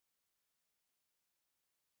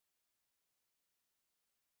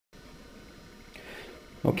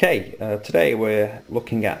Okay, today we're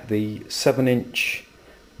looking at the 7-inch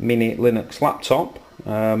mini Linux laptop.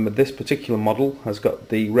 This particular model has got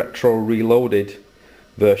the retro reloaded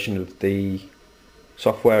version of the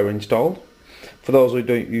software installed. For those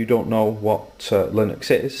who don't know what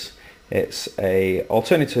Linux is, it's an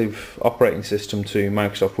alternative operating system to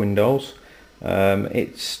Microsoft Windows.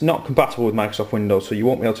 It's not compatible with Microsoft Windows, so you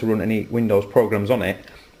won't be able to run any Windows programs on it.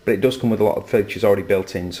 But it does come with a lot of features already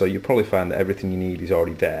built in, so you'll probably find that everything you need is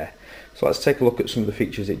already there. So let's take a look at some of the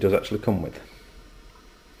features it does actually come with.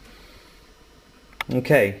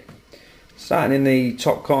 Okay, starting in the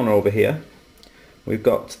top corner over here, we've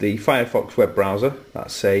got the Firefox web browser.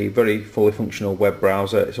 That's a very fully functional web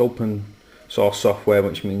browser. It's open source software,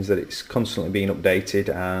 which means that it's constantly being updated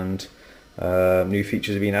and new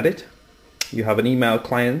features are being added. You have an email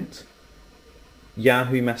client,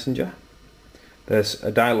 Yahoo Messenger. There's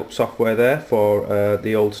a dial-up software there for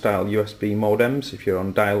the old style USB modems if you're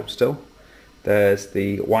on dial-up still. There's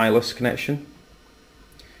the wireless connection.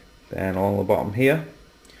 Then along the bottom here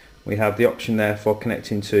we have the option there for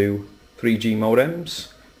connecting to 3G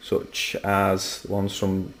modems, such as ones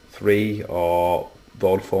from 3 or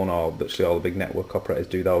Vodafone, or virtually all the big network operators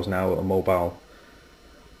do those now on mobile.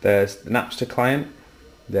 There's the Napster client.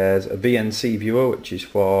 There's a VNC viewer, which is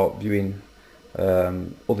for viewing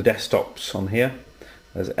other desktops on here.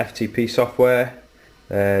 There's FTP software.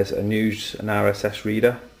 There's a news and RSS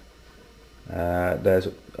reader. There's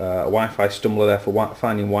a Wi-Fi stumbler there for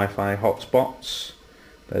finding Wi-Fi hotspots.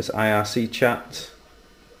 There's IRC chat.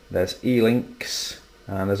 There's e-links,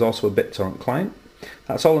 and there's also a BitTorrent client.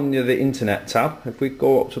 That's all under the Internet tab. If we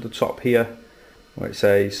go up to the top here where it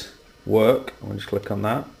says Work, I'll just click on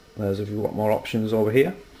that. There's a few more options over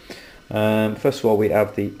here. First of all, we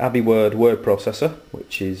have the AbiWord word processor,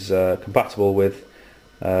 which is compatible with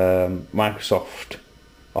Microsoft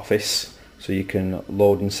Office, so you can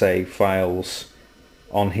load and save files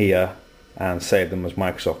on here and save them as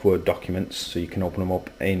Microsoft Word documents, so you can open them up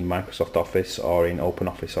in Microsoft Office or in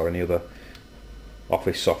OpenOffice or any other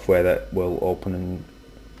Office software that will open in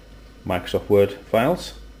Microsoft Word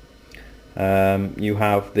files. You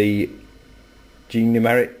have the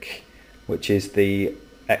G-Numeric, which is the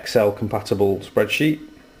Excel compatible spreadsheet.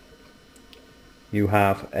 You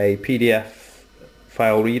have a PDF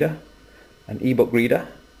file reader, an ebook reader,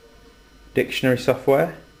 dictionary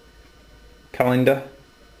software, calendar,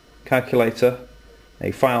 calculator,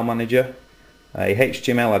 a file manager, a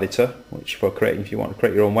HTML editor, which for creating if you want to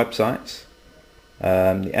create your own websites,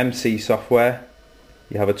 the MC software.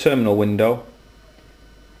 You have a terminal window,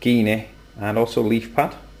 Geany, and also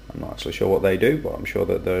LeafPad. I'm not actually sure what they do, but I'm sure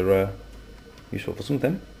that they're useful for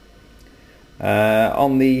something.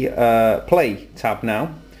 On the Play tab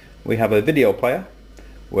now, we have a video player,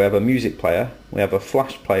 we have a music player, we have a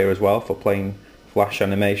Flash player as well for playing Flash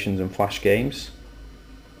animations and Flash games.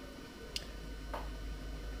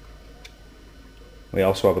 We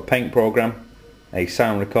also have a Paint program, a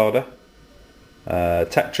sound recorder,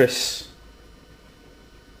 Tetris,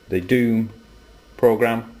 the Doom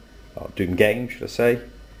program, or Doom game should I say.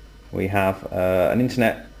 We have an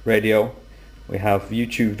internet radio. We have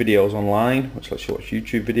YouTube videos online, which lets you watch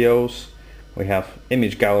YouTube videos. We have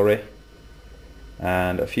image gallery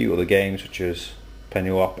and a few other games such as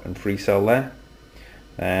Penny-Wop and FreeCell there.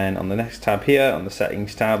 And on the next tab here, on the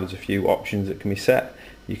settings tab, there's a few options that can be set.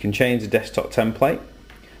 You can change the desktop template,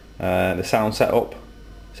 the sound setup,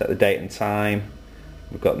 set the date and time.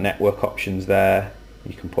 We've got network options there.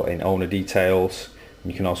 You can put in owner details.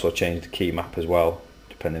 You can also change the key map as well,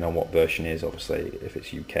 depending on what version is. Obviously if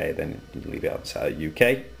it's UK, then you leave it outside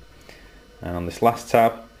UK. And on this last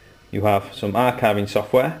tab you have some archiving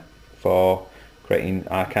software for creating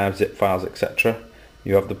archives, zip files, etc.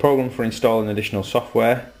 You have the program for installing additional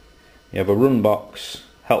software. You have a run box,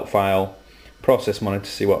 help file, process monitor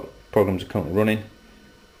to see what programs are currently running.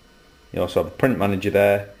 You also have a print manager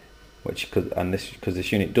there, which because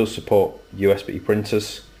this unit does support USB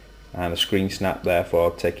printers, and a screen snap there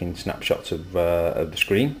for taking snapshots of the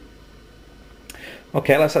screen.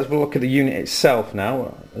 Okay, let's have a look at the unit itself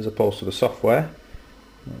now as opposed to the software.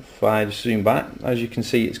 If I just zoom back, as you can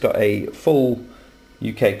see, it's got a full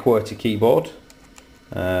UK QWERTY keyboard,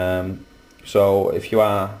 so if you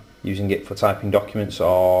are using it for typing documents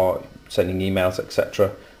or sending emails,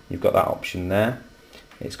 etc., you've got that option there.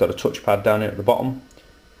 It's got a touchpad down here at the bottom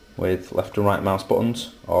with left and right mouse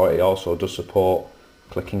buttons, or it also does support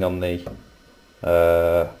clicking on the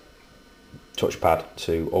touchpad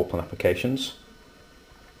to open applications.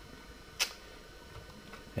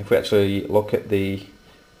 If we actually look at the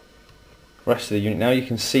rest of the unit now, you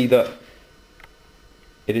can see that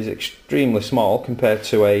it is extremely small compared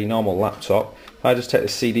to a normal laptop. If I just take the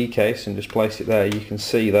CD case and just place it there, you can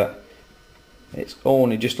see that it's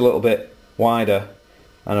only just a little bit wider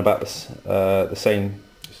and about the same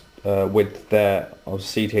width there of the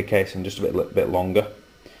CD case, and just a little bit longer.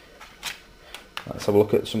 Let's have a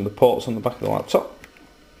look at some of the ports on the back of the laptop.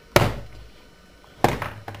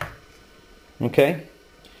 Okay,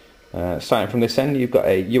 starting from this end, you've got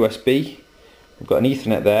a USB, you've got an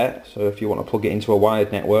Ethernet there, so if you want to plug it into a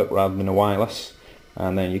wired network rather than a wireless,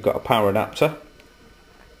 and then you've got a power adapter,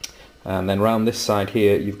 and then around this side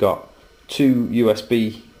here you've got two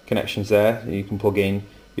USB connections there. You can plug in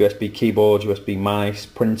USB keyboard, USB mice,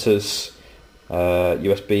 printers,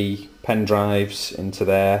 USB pen drives into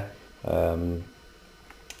there, and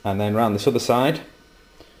then around this other side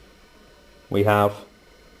we have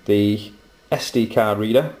the SD card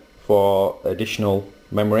reader for additional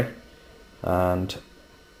memory, and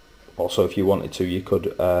also if you wanted to you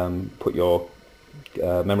could put your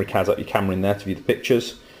memory cards out your camera in there to view the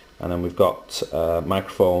pictures. And then we've got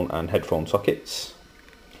microphone and headphone sockets.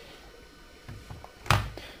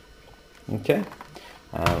 Okay,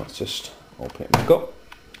 let's just open it back up.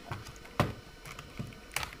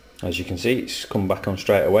 As you can see, it's come back on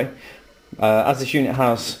straight away. As this unit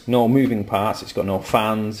has no moving parts, it's got no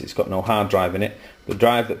fans, it's got no hard drive in it. The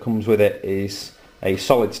drive that comes with it is a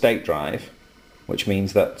solid state drive, which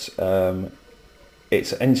means that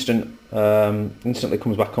it's instantly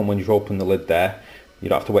comes back on when you've opened the lid there. You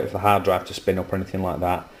don't have to wait for the hard drive to spin up or anything like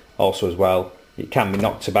that. Also as well, it can be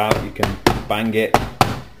knocked about. You can bang it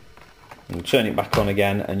and turn it back on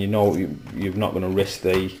again, and you know you're not going to risk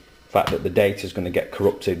the fact that the data is going to get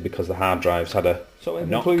corrupted because the hard drive's had a... So in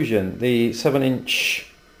conclusion, the 7-inch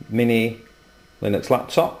mini Linux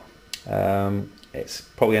laptop, it's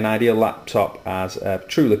probably an ideal laptop as a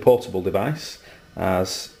truly portable device,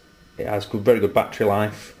 as it has very good battery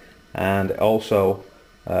life, and it also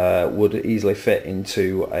would easily fit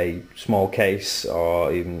into a small case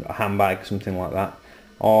or even a handbag, something like that,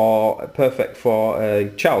 or perfect for a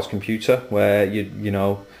child's computer where you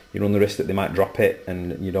run the risk that they might drop it,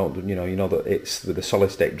 and you know that it's with a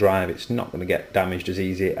solid state drive, it's not going to get damaged as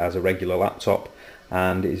easy as a regular laptop,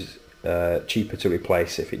 and is cheaper to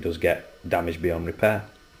replace if it does get damaged beyond repair.